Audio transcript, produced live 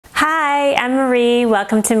Hi, I'm Marie.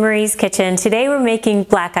 Welcome to Marie's Kitchen. Today we're making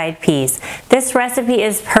black-eyed peas. This recipe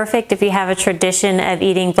is perfect if you have a tradition of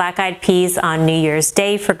eating black-eyed peas on New Year's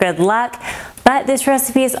Day for good luck, but this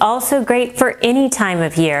recipe is also great for any time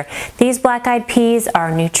of year. These black-eyed peas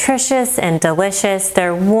are nutritious and delicious.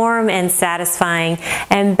 They're warm and satisfying,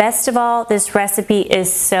 and best of all, this recipe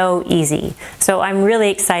is so easy. So I'm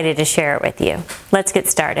really excited to share it with you. Let's get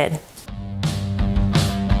started.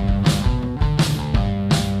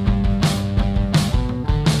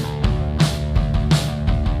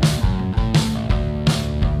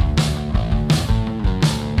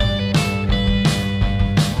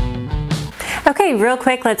 Okay, real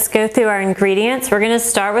quick, let's go through our ingredients. We're going to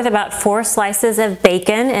start with about 4 slices of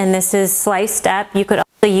bacon, and this is sliced up. You could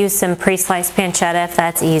also use some pre-sliced pancetta if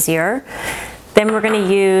that's easier. Then we're going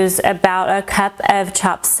to use about a cup of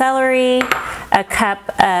chopped celery, a cup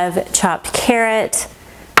of chopped carrot,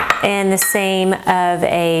 and the same of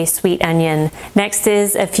a sweet onion. Next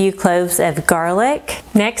is a few cloves of garlic.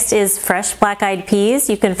 Next is fresh black-eyed peas.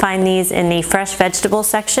 You can find these in the fresh vegetable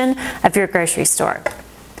section of your grocery store.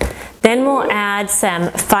 Then we'll add some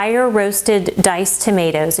fire roasted diced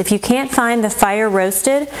tomatoes. If you can't find the fire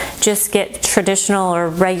roasted, just get traditional or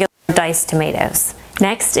regular diced tomatoes.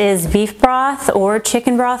 Next is beef broth or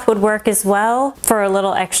chicken broth would work as well. For a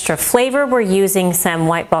little extra flavor, we're using some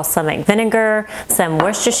white balsamic vinegar, some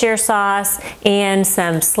Worcestershire sauce, and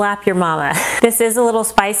some Slap Your Mama. This is a little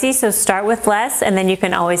spicy, so start with less and then you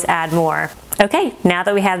can always add more. Okay, now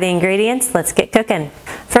that we have the ingredients, let's get cooking.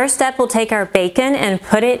 First up, we'll take our bacon and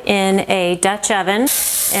put it in a Dutch oven.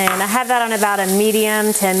 And I have that on about a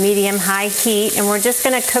medium to medium-high heat, and we're just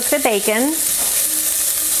gonna cook the bacon.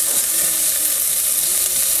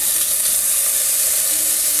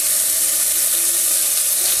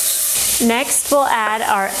 Next, we'll add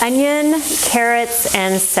our onion, carrots,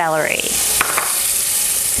 and celery.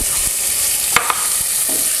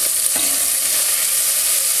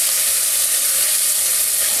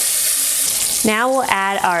 Now we'll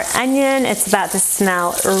add our onion. It's about to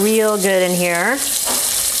smell real good in here.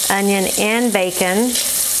 Onion and bacon.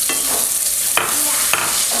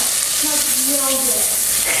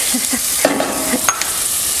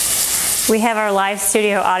 We have our live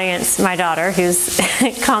studio audience, my daughter, who's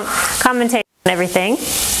commentating on everything.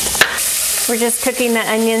 We're just cooking the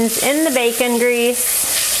onions in the bacon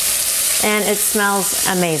grease, and it smells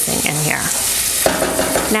amazing in here.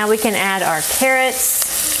 Now we can add our carrots,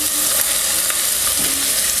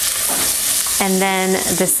 and then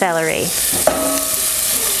the celery.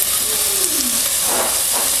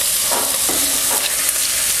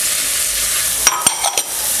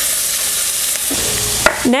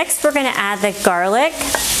 Next, we're going to add the garlic,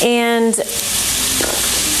 and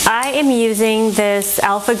I am using this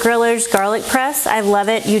Alpha Griller's garlic press. I love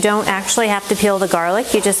it. You don't actually have to peel the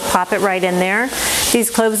garlic. You just pop it right in there.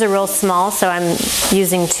 These cloves are real small, so I'm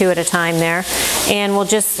using 2 at a time there. And we'll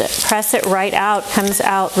just press it right out. Comes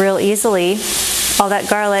out real easily, all that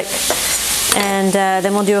garlic. And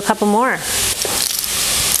then we'll do a couple more.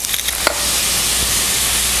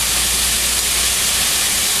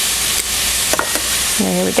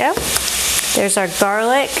 There we go. There's our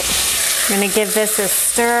garlic. I'm going to give this a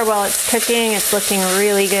stir while it's cooking. It's looking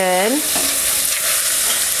really good.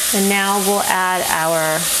 And now we'll add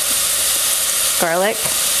our garlic.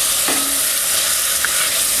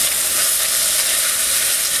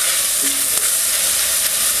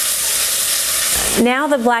 Now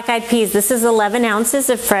the black-eyed peas. This is 11 ounces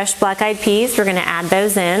of fresh black-eyed peas. We're going to add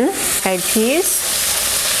those in. Black-eyed peas.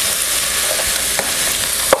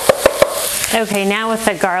 Okay, now with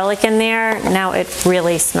the garlic in there, now it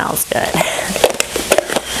really smells good.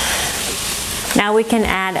 Now we can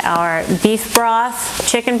add our beef broth,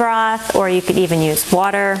 chicken broth, or you could even use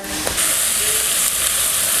water.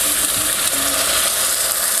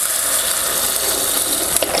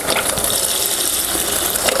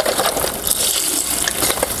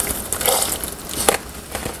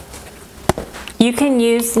 You can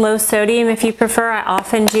use low sodium if you prefer. I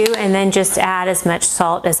often do, and then just add as much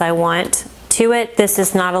salt as I want to it. This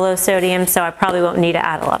is not a low sodium, so I probably won't need to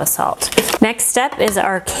add a lot of salt. Next up is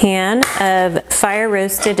our can of fire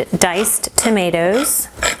roasted diced tomatoes.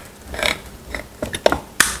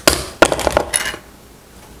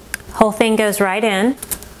 Whole thing goes right in.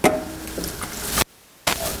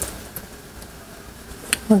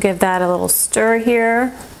 We'll give that a little stir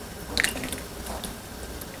here.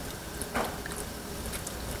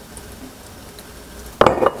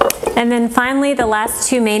 And then finally, the last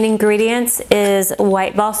 2 main ingredients is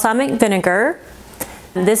white balsamic vinegar.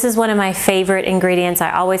 This is one of my favorite ingredients.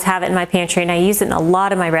 I always have it in my pantry and I use it in a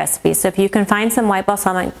lot of my recipes. So if you can find some white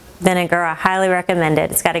balsamic vinegar. I highly recommend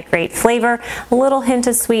it. It's got a great flavor, a little hint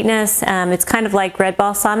of sweetness. It's kind of like red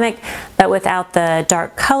balsamic, but without the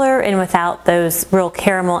dark color and without those real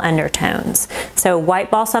caramel undertones. So white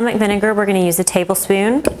balsamic vinegar, we're going to use a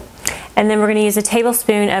tablespoon, and then we're going to use a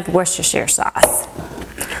tablespoon of Worcestershire sauce.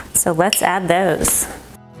 So let's add those.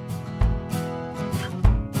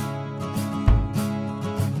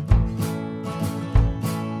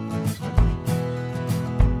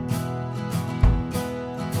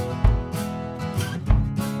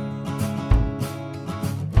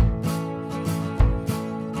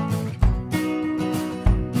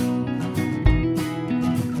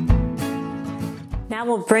 Now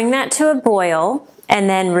we'll bring that to a boil and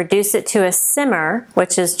then reduce it to a simmer,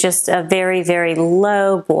 which is just a very, very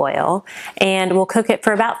low boil. And we'll cook it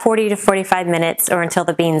for about 40 to 45 minutes or until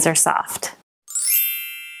the beans are soft.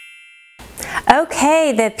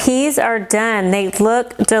 Okay, the peas are done. They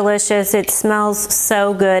look delicious. It smells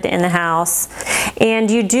so good in the house. And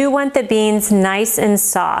you do want the beans nice and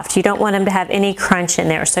soft. You don't want them to have any crunch in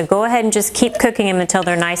there. So go ahead and just keep cooking them until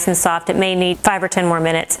they're nice and soft. It may need 5 or 10 more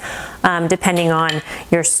minutes, depending on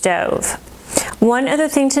your stove. One other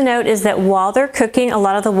thing to note is that while they're cooking, a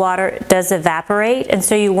lot of the water does evaporate, and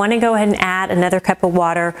so you want to go ahead and add another cup of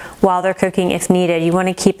water while they're cooking if needed. You want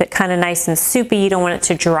to keep it kind of nice and soupy. You don't want it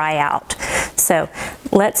to dry out. So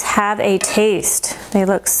let's have a taste. They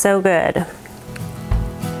look so good.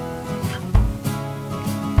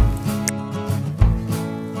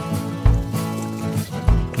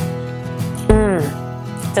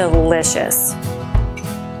 Delicious.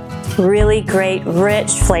 Really great,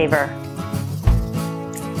 rich flavor.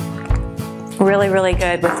 Really, really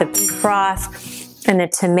good with the beef broth and the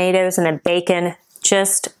tomatoes and the bacon.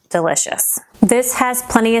 Just delicious. This has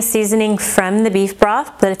plenty of seasoning from the beef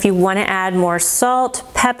broth, but if you want to add more salt,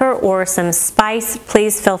 pepper, or some spice,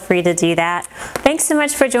 please feel free to do that. Thanks so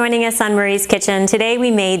much for joining us on Marie's Kitchen. Today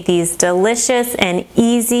we made these delicious and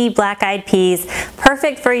easy black-eyed peas,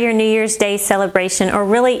 perfect for your New Year's Day celebration or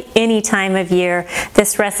really any time of year.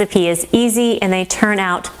 This recipe is easy and they turn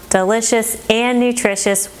out delicious and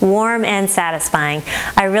nutritious, warm and satisfying.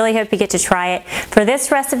 I really hope you get to try it. For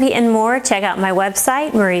this recipe and more, check out my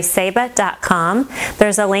website, mariesaba.com.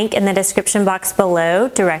 There's a link in the description box below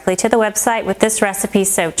directly to the website with this recipe,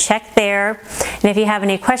 so check there. And if you have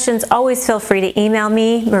any questions, always feel free to email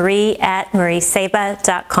me,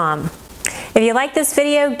 marie@mariesaba.com. If you like this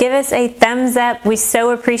video, give us a thumbs up. We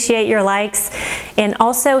so appreciate your likes. And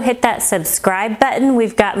also hit that subscribe button.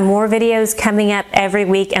 We've got more videos coming up every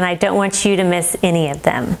week and I don't want you to miss any of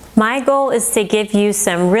them. My goal is to give you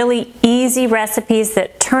some really easy recipes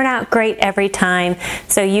that turn out great every time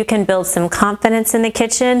so you can build some confidence in the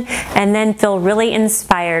kitchen and then feel really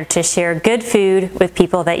inspired to share good food with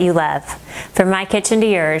people that you love. From my kitchen to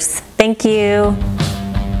yours, thank you.